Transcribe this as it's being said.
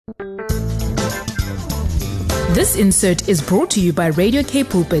This insert is brought to you by Radio K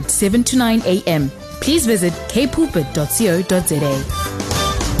Pulpit 7 to 9 a.m. Please visit kpulpit.co.za.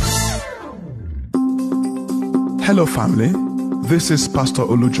 Hello family, this is Pastor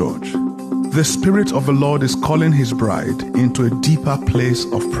Olu George. The Spirit of the Lord is calling His bride into a deeper place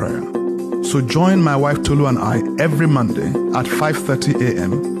of prayer. So join my wife Tolu and I every Monday at 5:30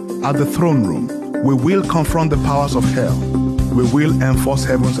 a.m. at the throne room. We will confront the powers of hell. We will enforce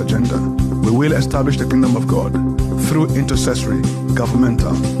heaven's agenda. We will establish the kingdom of God through intercessory,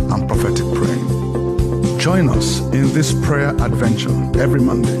 governmental, and prophetic praying. Join us in this prayer adventure every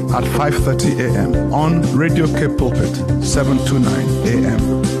Monday at 5:30 a.m. on Radio K Pulpit 729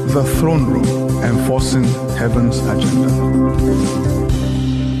 a.m. The Throne Room, enforcing heaven's agenda.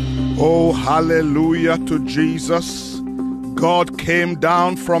 Oh, hallelujah to Jesus. God came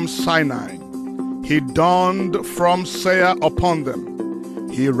down from Sinai. He dawned from Seir upon them.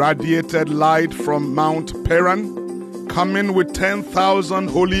 He radiated light from Mount Paran, coming with 10,000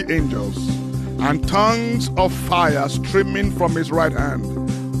 holy angels and tongues of fire streaming from His right hand.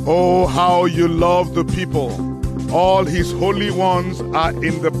 Oh, how you love the people. All His holy ones are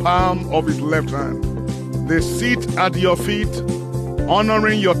in the palm of His left hand. They sit at your feet,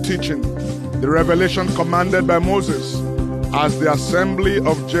 honoring your teaching, the revelation commanded by Moses as the assembly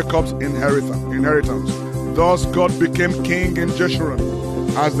of Jacob's inheritance. Thus God became king in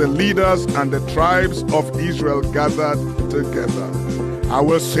Jeshurun as the leaders and the tribes of Israel gathered together. I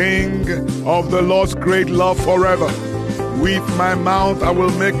will sing of the Lord's great love forever. With my mouth I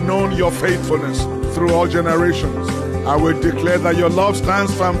will make known your faithfulness through all generations. I will declare that your love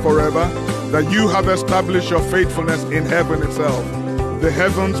stands firm forever, that you have established your faithfulness in heaven itself. The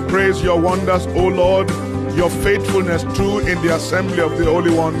heavens praise your wonders, O Lord, your faithfulness true in the assembly of the holy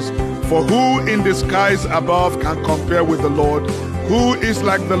ones. For who in the skies above can compare with the Lord? Who is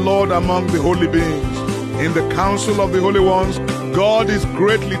like the Lord among the holy beings? In the council of the holy ones, God is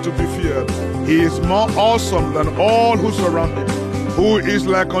greatly to be feared. He is more awesome than all who surround Him. Who is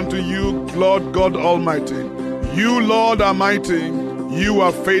like unto you, Lord God Almighty? You, Lord, are mighty.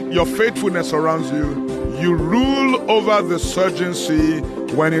 Your faithfulness surrounds you. You rule over the surging sea.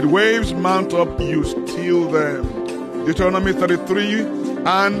 When it waves mount up, you still them. Deuteronomy 33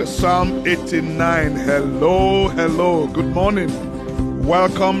 and Psalm 89. Hello. Good morning.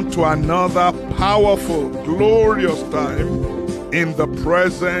 Welcome to another powerful, glorious time in the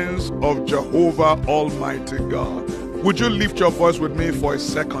presence of Jehovah Almighty God. Would you lift your voice with me for a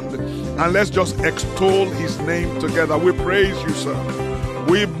second and let's just extol His name together. We praise you, sir.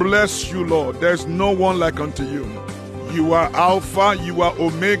 We bless you, Lord. There's no one like unto you. You are Alpha, you are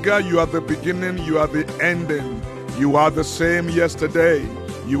Omega, you are the beginning, you are the ending. You are the same yesterday.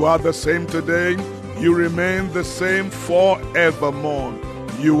 You are the same today. You remain the same forevermore.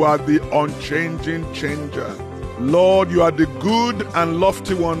 You are the unchanging changer. Lord, you are the good and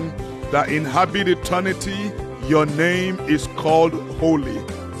lofty one that inhabit eternity. Your name is called holy.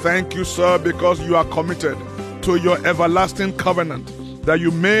 Thank you, sir, because you are committed to your everlasting covenant that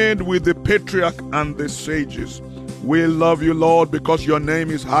you made with the patriarch and the sages. We love you, Lord, because your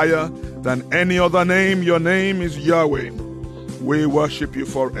name is higher than any other name. Your name is Yahweh. We worship you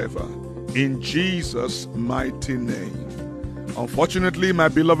forever. In Jesus' mighty name. Unfortunately, my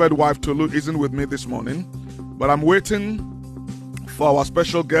beloved wife Tolu isn't with me this morning, but I'm waiting for our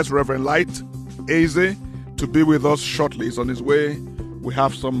special guest, Reverend Light Eze, to be with us shortly. He's on his way. We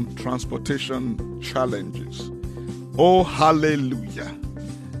have some transportation challenges. Oh, hallelujah.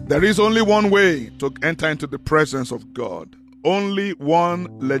 There is only one way to enter into the presence of God. Only one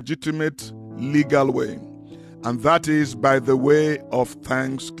legitimate, legal way. And that is by the way of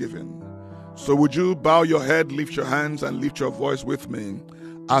thanksgiving. So would you bow your head, lift your hands, and lift your voice with me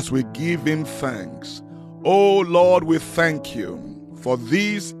as we give Him thanks. Oh Lord, we thank you, for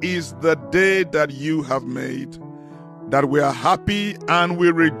this is the day that you have made, that we are happy and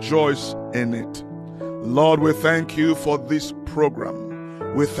we rejoice in it. Lord, we thank you for this program.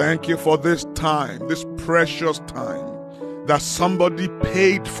 We thank you for this time, this precious time that somebody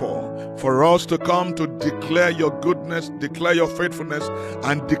paid for us to come to declare your goodness, declare your faithfulness,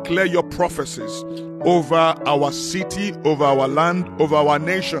 and declare your prophecies over our city, over our land, over our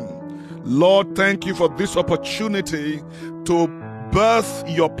nation. Lord, thank you for this opportunity to birth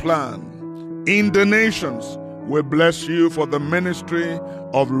your plan in the nations. We bless you for the ministry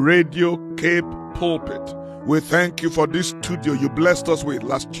of Radio K Pulpit. We thank you for this studio you blessed us with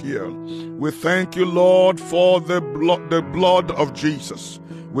last year. We thank you, Lord, for the blood of Jesus.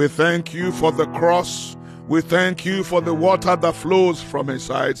 We thank you for the cross. We thank you for the water that flows from his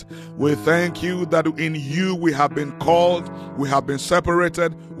sides. We thank you that in you we have been called, we have been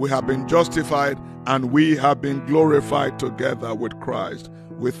separated, we have been justified, and we have been glorified together with Christ.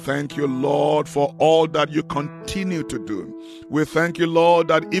 We thank you, Lord, for all that you continue to do. We thank you, Lord,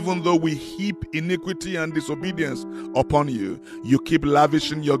 that even though we heap iniquity and disobedience upon you, you keep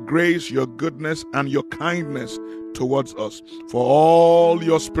lavishing your grace, your goodness, and your kindness towards us. For all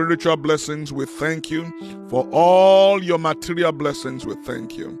your spiritual blessings, we thank you. For all your material blessings, we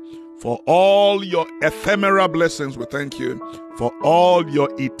thank you. For all your ephemeral blessings, we thank you. For all your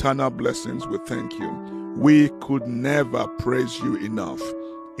eternal blessings, we thank you. We could never praise you enough.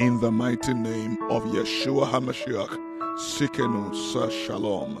 In the mighty name of Yeshua HaMashiach, Sikenu Sa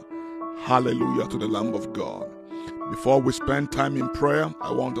Shalom. Hallelujah to the Lamb of God. Before we spend time in prayer,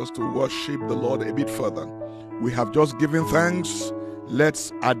 I want us to worship the Lord a bit further. We have just given thanks.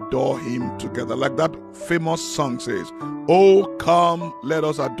 Let's adore him together. Like that famous song says, "Oh, come, let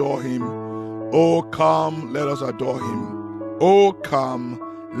us adore him. Oh, come, let us adore him. Oh, come,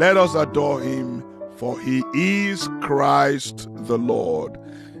 let us adore him, for he is Christ the Lord."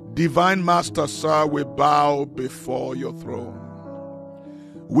 Divine Master, sir, we bow before your throne.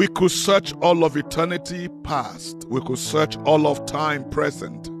 We could search all of eternity past. We could search all of time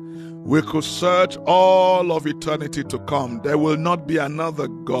present. We could search all of eternity to come. There will not be another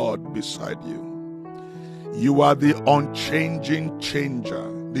God beside you. You are the unchanging changer.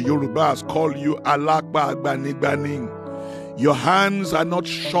 The Yorubas call you Alakba Agbanigbani. Your hands are not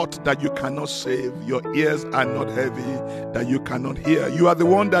short that you cannot save. Your ears are not heavy that you cannot hear. You are the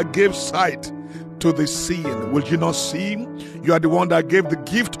one that gave sight to the seeing. Will you not see? You are the one that gave the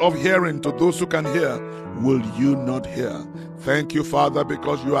gift of hearing to those who can hear. Will you not hear? Thank you, Father,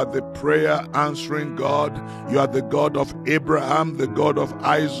 because you are the prayer answering God. You are the God of Abraham, the God of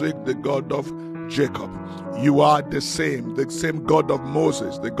Isaac, the God of Jacob. You are the same God of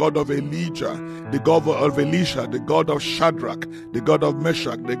Moses, the God of Elijah, the God of Elisha, the God of Shadrach, the God of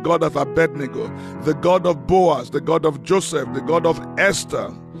Meshach, the God of Abednego, the God of Boaz, the God of Joseph, the God of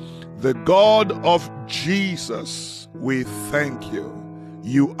Esther, the God of Jesus. We thank you.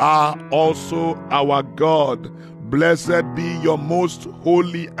 You are also our God. Blessed be your most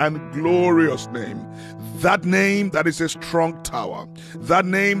holy and glorious name. That name that is a strong tower. That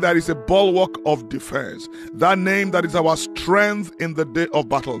name that is a bulwark of defense. That name that is our strength in the day of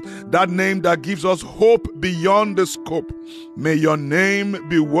battle. That name that gives us hope beyond the scope. May your name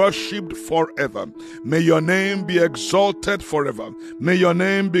be worshipped forever. May your name be exalted forever. May your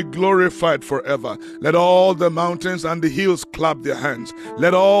name be glorified forever. Let all the mountains and the hills clap their hands.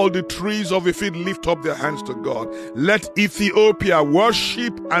 Let all the trees of the field lift up their hands to God. Let Ethiopia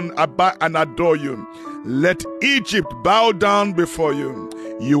worship and adore you. Let Egypt bow down before you.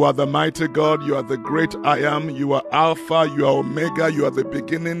 You are the mighty God. You are the great I am. You are Alpha. You are Omega. You are the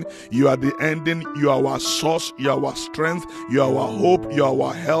beginning. You are the ending. You are our source. You are our strength. You are our hope. You are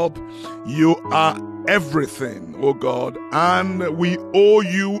our help. You are everything, oh God. And we owe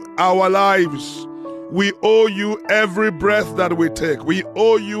you our lives. We owe you every breath that we take. We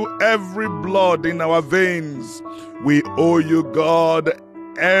owe you every blood in our veins. We owe you, God,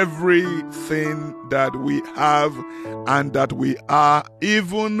 everything that we have and that we are,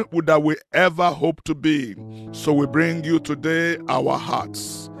 even that we ever hope to be. So we bring you today our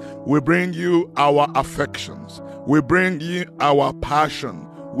hearts. We bring you our affections. We bring you our passion.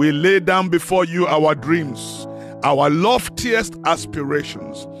 We lay down before you our dreams, our loftiest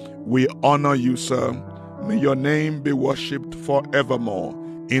aspirations. We honor you, sir. May your name be worshipped forevermore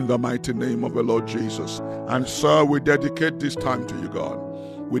in the mighty name of the Lord Jesus. And sir, we dedicate this time to you, God.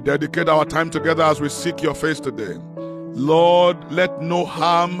 We dedicate our time together as we seek your face today. Lord, let no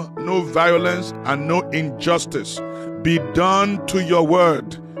harm, no violence, and no injustice be done to your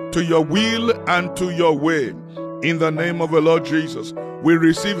word, to your will, and to your way. In the name of the Lord Jesus, we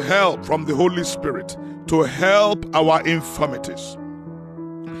receive help from the Holy Spirit to help our infirmities.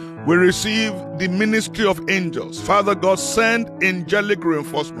 We receive the ministry of angels. Father God, send angelic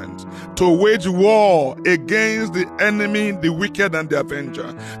reinforcement to wage war against the enemy, the wicked, and the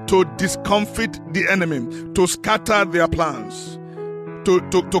avenger, to discomfit the enemy, to scatter their plans, to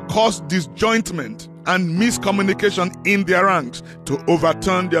cause disjointment and miscommunication in their ranks, to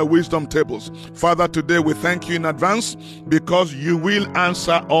overturn their wisdom tables. Father, today we thank you in advance because you will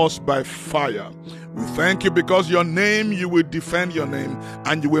answer us by fire. We thank you because your name, you will defend your name,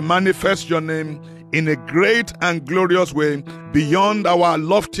 and you will manifest your name in a great and glorious way beyond our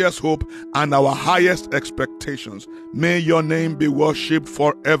loftiest hope and our highest expectations. May your name be worshipped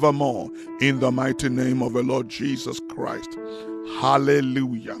forevermore in the mighty name of the Lord Jesus Christ.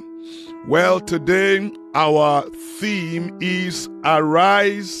 Hallelujah. Well, today our theme is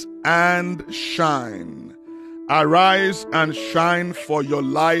Arise and Shine. Arise and shine, for your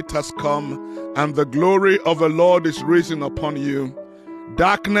light has come, and the glory of the Lord is risen upon you.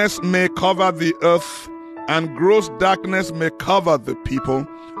 Darkness may cover the earth, and gross darkness may cover the people,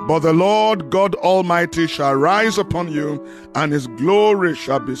 but the Lord God Almighty shall rise upon you, and his glory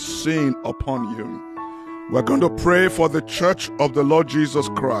shall be seen upon you. We're going to pray for the church of the Lord Jesus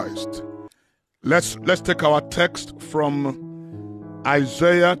Christ. Let's take our text from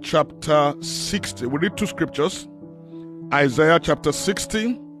Isaiah chapter 60. We read two scriptures, Isaiah chapter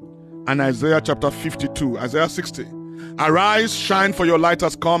 60 and Isaiah chapter 52. Isaiah 60. Arise, shine, for your light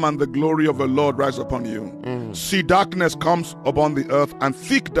has come, and the glory of the Lord rise upon you. See, darkness comes upon the earth, and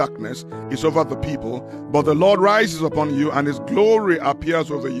thick darkness is over the people. But the Lord rises upon you, and his glory appears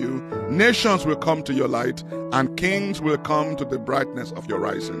over you. Nations will come to your light, and kings will come to the brightness of your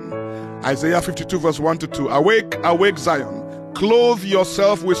rising. Isaiah 52 verse 1 to 2. Awake, awake, Zion. Clothe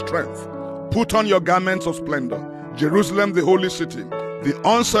yourself with strength. Put on your garments of splendor. Jerusalem, the holy city. The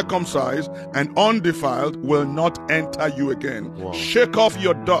uncircumcised and undefiled will not enter you again. Wow. Shake off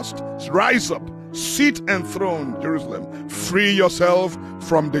your dust. Rise up. Sit enthroned, Jerusalem. Free yourself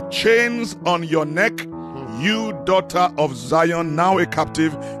from the chains on your neck. You daughter of Zion, now a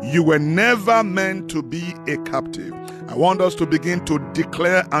captive. You were never meant to be a captive. I want us to begin to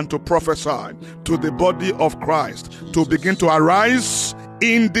declare and to prophesy to the body of Christ, to begin to arise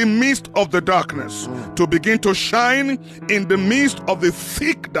in the midst of the darkness, to begin to shine in the midst of the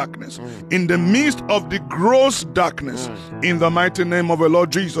thick darkness, in the midst of the gross darkness. In the mighty name of the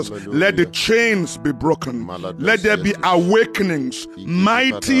Lord Jesus, let the chains be broken. Let there be awakenings,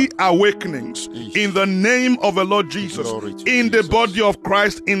 mighty awakenings, in the name of the Lord Jesus, in the body of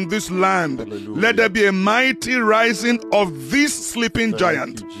Christ in this land. Let there be a mighty rising of this sleeping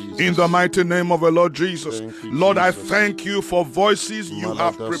giant, in the mighty name of the Lord Jesus. Lord, I thank you for voices you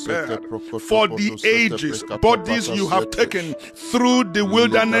have prepared, for the ages, bodies you have taken through the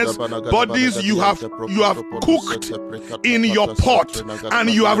wilderness, bodies you have cooked in your pot, and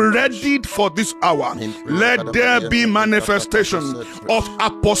you have readied for this hour. Let there be manifestation of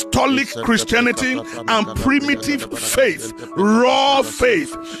apostolic Christianity and primitive faith, raw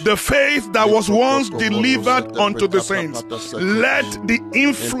faith, the faith that was once delivered unto the saints. Let the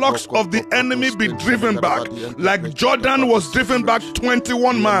influx of the enemy be driven back, like Jordan was driven back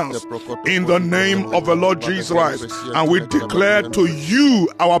 21 miles, in the name of the Lord Jesus Christ. And we declare to you,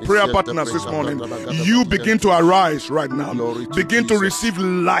 our prayer partners this morning, you begin to arise right now. Begin to receive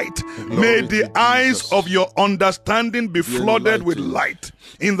light. May the eyes of your understanding be flooded with light,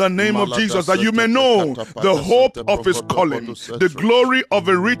 in the name of Jesus, that you may know the hope of his calling, the glory of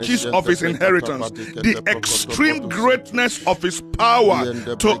the riches of his inheritance, the extreme greatness of his power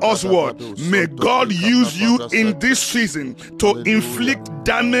to usward. May God use you in this season to inflict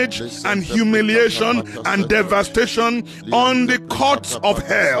damage and humiliation and devastation on the courts of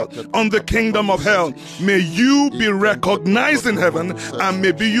hell, on the kingdom of hell. May you be recognized in heaven, and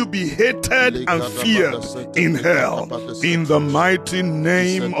maybe you be hated and feared in hell. In the mighty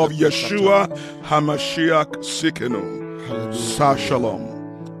name of Yeshua HaMashiach Tsidkenu. Sar Shalom.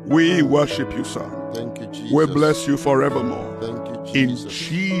 We worship you, sir. Thank you, Jesus. We bless you forevermore. Thank you, Jesus. In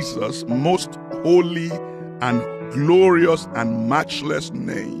Jesus' most holy and glorious and matchless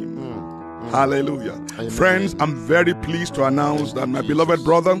name. Hallelujah. Amen. Friends, I'm very pleased to announce that my beloved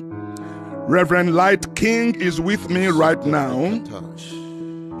brother, Reverend Light King, is with me right now.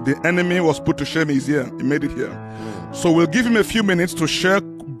 The enemy was put to shame. He's here. He made it here. So we'll give him a few minutes to share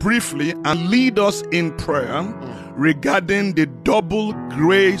briefly and lead us in prayer regarding the Double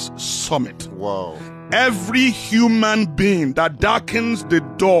Grace Summit. Wow. Every human being that darkens the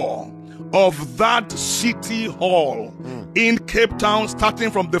door of that city hall in Cape Town,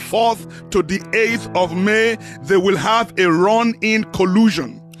 starting from the 4th to the 8th of May, they will have a run-in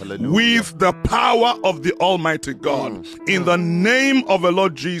collusion. Hallelujah. With the power of the Almighty God. In the name of the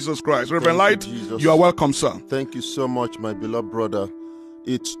Lord Jesus Christ. Reverend Light, you are welcome, sir. Thank you so much, my beloved brother.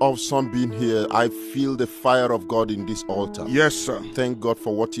 It's awesome being here. I feel the fire of God in this altar. Yes, sir. Thank God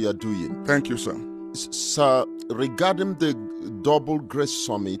for what you are doing. Thank you, sir. Sir, regarding the Double Grace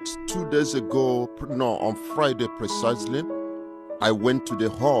Summit, 2 days ago, on Friday precisely, I went to the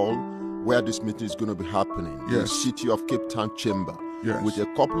hall where this meeting is going to be happening. Yes. In the City of Cape Town Chamber. Yes. With a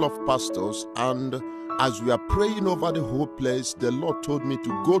couple of pastors, and as we are praying over the whole place, the Lord told me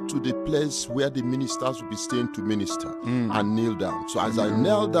to go to the place where the ministers will be staying to minister and kneel down. So as I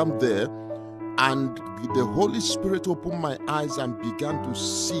knelt down there, And the Holy Spirit opened my eyes and began to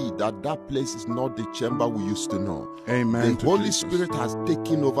see that that place is not the chamber we used to know. Amen. The Holy Spirit has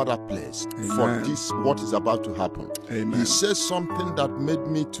taken over that place for this, what is about to happen. Amen. He says something that made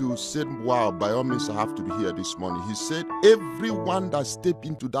me to say, wow, by all means I have to be here this morning. He said, everyone that step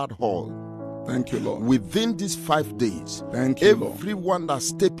into that hall, thank you, Lord, within these 5 days, thank you, Lord, everyone that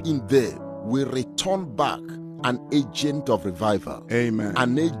step in there will return back an agent of revival. Amen.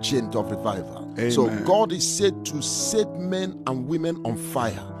 An agent of revival. Amen. So God is said to set men and women on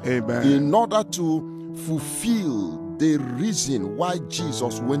fire. Amen. In order to fulfill the reason why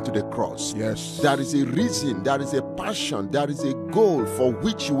Jesus went to the cross. Yes. There is a reason, there is a passion, there is a goal for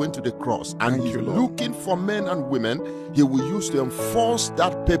which he went to the cross. And Thank he's you, Lord. looking for men and women he will use to enforce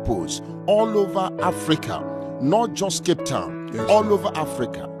that purpose all over Africa, not just Cape Town, Yes, all sir. over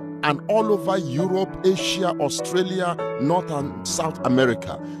Africa. And all over Europe, Asia, Australia, North and South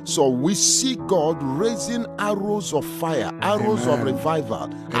America. So we see God raising arrows of fire, arrows of Amen.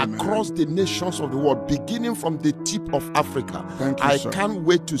 revival across the nations of the world, beginning from the tip of Africa. Thank you, I sir. can't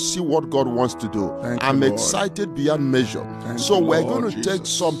wait to see what God wants to do. Thank you, I'm Lord. excited beyond measure. Thank So you, we're Lord going to take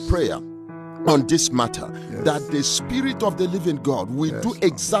Jesus. some prayer on this matter, Yes. that the Spirit of the living God will Yes, do Lord.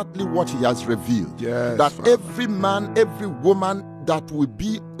 exactly what he has revealed. Yes, That Father. every man, every woman that will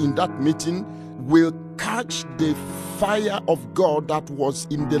be in that meeting will catch the fire of God that was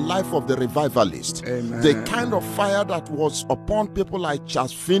in the life of the revivalist. Amen. The kind of fire that was upon people like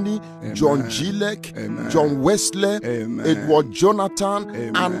Charles Finney, Amen. John Gillick, Amen. John Wesley, Amen. Edward Jonathan,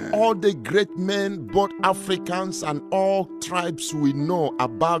 Amen. and all the great men, both Africans and all tribes we know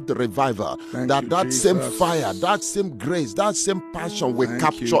about the revival. Thank that you, same Jesus. fire, that same grace, that same passion will Thank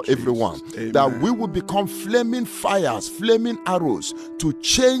capture you, everyone. Jesus. That Amen. we will become flaming fires, flaming arrows to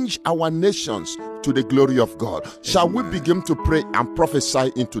change our nations to the glory of God. Shall we begin to pray and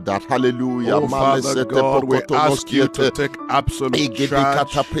prophesy into that? Hallelujah. Oh, Father God, we ask you to take absolute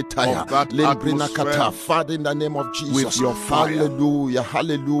charge of that atmosphere Father, in the name of Jesus, with your fire. Hallelujah,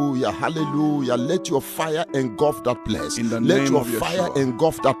 hallelujah, hallelujah. Let your fire engulf that place. In the Let name your of fire Yeshua.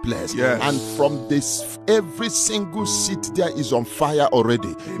 engulf that place. Yes. And from this, every single seat there is on fire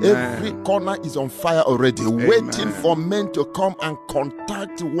already. Amen. Every corner is on fire already, waiting for men to come and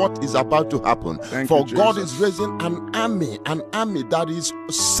contact what is about to happen. Thank For you, God Jesus. is raising an army that is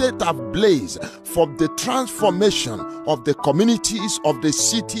set ablaze for the transformation of the communities, of the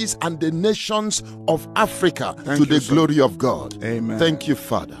cities, and the nations of Africa Thank to you, the sir. glory of God. Amen. Thank you,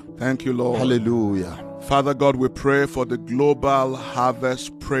 Father. Thank you, Lord. Hallelujah. Father God, we pray for the Global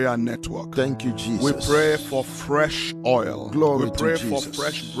Harvest Prayer Network. Thank you, Jesus. We pray for fresh oil. Glory we to pray for Jesus.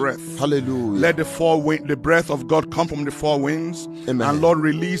 fresh breath. Hallelujah. Let the breath of God come from the four winds. Amen. And Lord,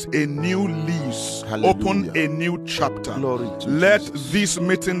 release a new lease. Hallelujah. Open a new chapter. Glory to Let Jesus. this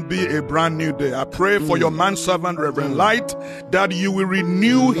meeting be a brand new day. I pray for your manservant, Reverend Light, that you will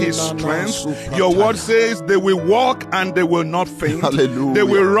renew his strength. Your word says they will walk and they will not faint. Hallelujah. They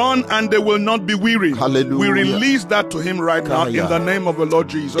will run and they will not be weary. Hallelujah. We release that to him right now in the name of the Lord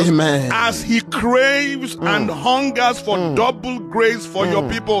Jesus. Amen. As he craves and hungers for double grace for your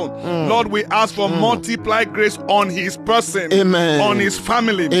people, Lord, we ask for multiplied grace on his person, Amen. on his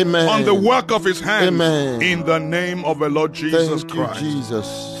family, Amen. on the work of his hands, Amen. in the name of the Lord Jesus Thank you, Christ.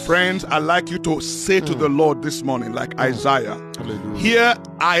 Jesus. Friends, I'd like you to say to the Lord this morning, like Isaiah, Hallelujah. here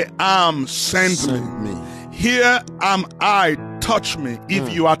I am, send me. Send me. Here am I, touch me.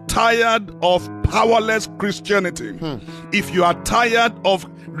 If you are tired of powerless Christianity, if you are tired of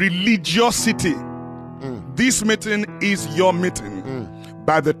religiosity, this meeting is your meeting.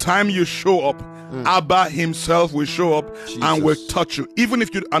 By the time you show up, Abba himself will show up and will touch you. Even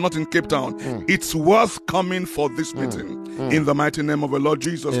if you are not in Cape Town, it's worth coming for this meeting. In the mighty name of the Lord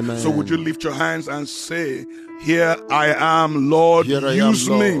Jesus. Amen. So would you lift your hands and say, here I am, Lord, Here I use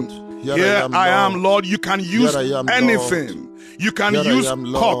am, me. Lord. Here I am, Lord. You can use Here I am, anything. Lord. You can Here I use am,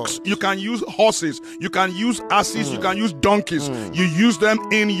 Lord. cocks. You can use horses. You can use asses. You can use donkeys. You use them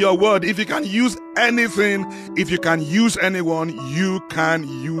in your word. If you can use anything, if you can use anyone, you can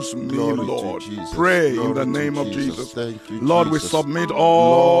use me, Glory to Lord. Jesus. Pray Glory in the to name of Jesus. Jesus. Thank you, Lord, we Jesus. submit Lord,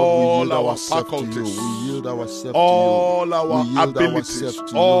 all we yield our ourselves to you. faculties, We yield ourselves all to you. our We yield abilities,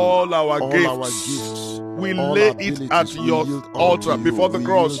 ourselves to you. all our All gifts. our gifts. We all lay our it abilities, at we your yield all altar to you. before the We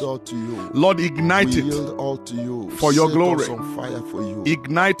cross. yield all to you. Lord, ignite We it yield all to you. for your Set glory. us on fire for you.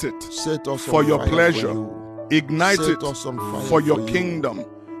 Ignite it Set us for on your fire pleasure. for you. Ignite Set it us on fire for your you. kingdom.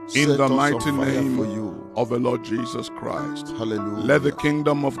 Set In the us on mighty fire name for you. of the Lord Jesus Christ. Hallelujah. Let the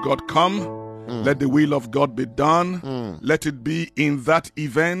kingdom of God come Let the will of God be done. Let it be in that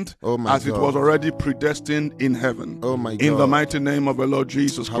event as it was already predestined in heaven. In the mighty name of the Lord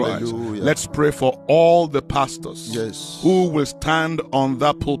Jesus Christ. Let's pray for all the pastors who will stand on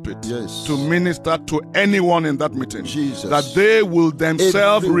that pulpit to minister to anyone in that meeting. That they will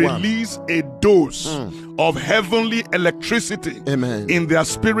themselves release a dose of heavenly electricity in their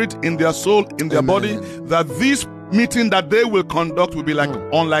spirit, in their soul, in their body, that this meeting that they will conduct will be like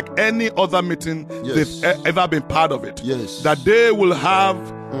unlike any other meeting they've ever been part of it. That they will have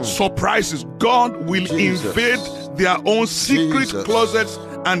surprises. God will invade their own secret closets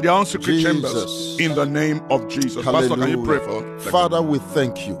and their own secret chambers in the name of Jesus. Pastor, can you pray for us? Father, we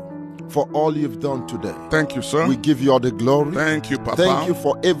thank you for all you've done today. Thank you, sir. We give you all the glory. Thank you, Papa. Thank you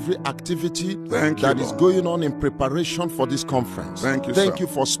for every activity that is going on in preparation for this conference. Thank you, Thank sir. you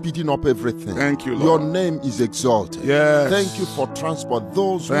for speeding up everything. Thank you, Lord. Your name is exalted. Yes. Thank you for transport.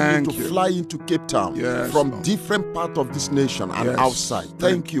 Those who need to fly into Cape Town from Lord. different parts of this nation and outside.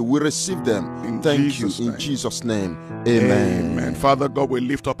 Thank you. We receive them. Thank you. In Jesus' name. Amen. Amen. Father God, we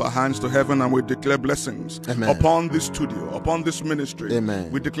lift up our hands to heaven and we declare blessings upon this studio, upon this ministry.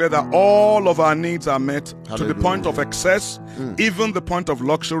 Amen. We declare that all of our needs are met to the point of excess, even the point of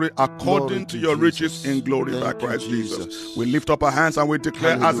luxury, according to your riches in glory by Christ Jesus. We lift up our hands and we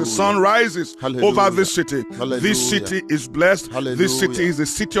declare as the sun rises over this city, this city is blessed. This city is a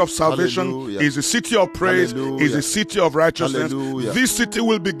city of salvation, is a city of praise, is a city of righteousness. This city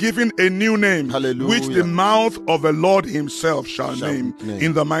will be given a new name, which the mouth of the Lord himself shall name.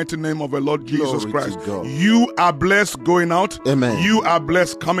 In the mighty name of the Lord Jesus Christ. You are blessed going out. You are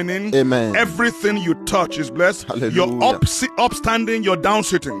blessed coming in. Everything you touch is blessed. Your upstanding, your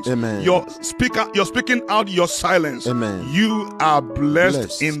downsittings. You're speaking out your silence. You are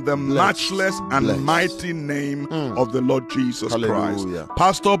blessed in the matchless and mighty name of the Lord Jesus Christ.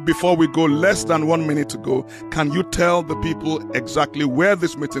 Pastor, before we go, less than 1 minute to go, can you tell the people exactly where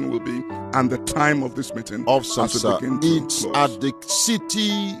this meeting will be and the time of this meeting? Awesome, sir. It's at the city,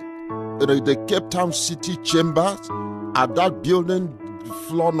 the Cape Town City Chambers, at that building,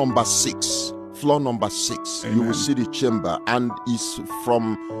 floor number 6. Floor number 6. Amen. You will see the chamber, and it's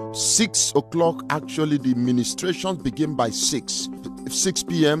from 6 o'clock. Actually, the ministrations begin by 6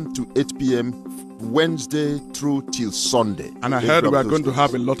 p.m. to 8 p.m. Wednesday through till Sunday. And I heard we are going to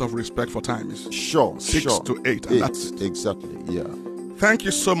have a lot of respect for times. Sure. 6 to 8, and that's it. Exactly, yeah. Thank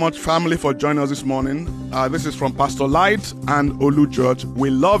you so much, family, for joining us this morning. This is from Pastor Light and Olu George. We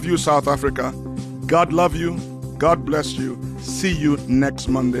love you, South Africa. God love you. God bless you. See you next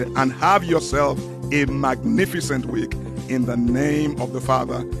Monday, and have yourself a magnificent week in the name of the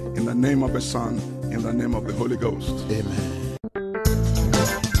Father, in the name of the Son, in the name of the Holy Ghost. Amen.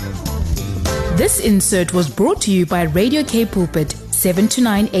 This insert was brought to you by Radio K Pulpit, 7 to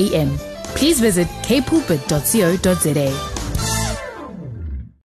 9 a.m. Please visit kpulpit.co.za.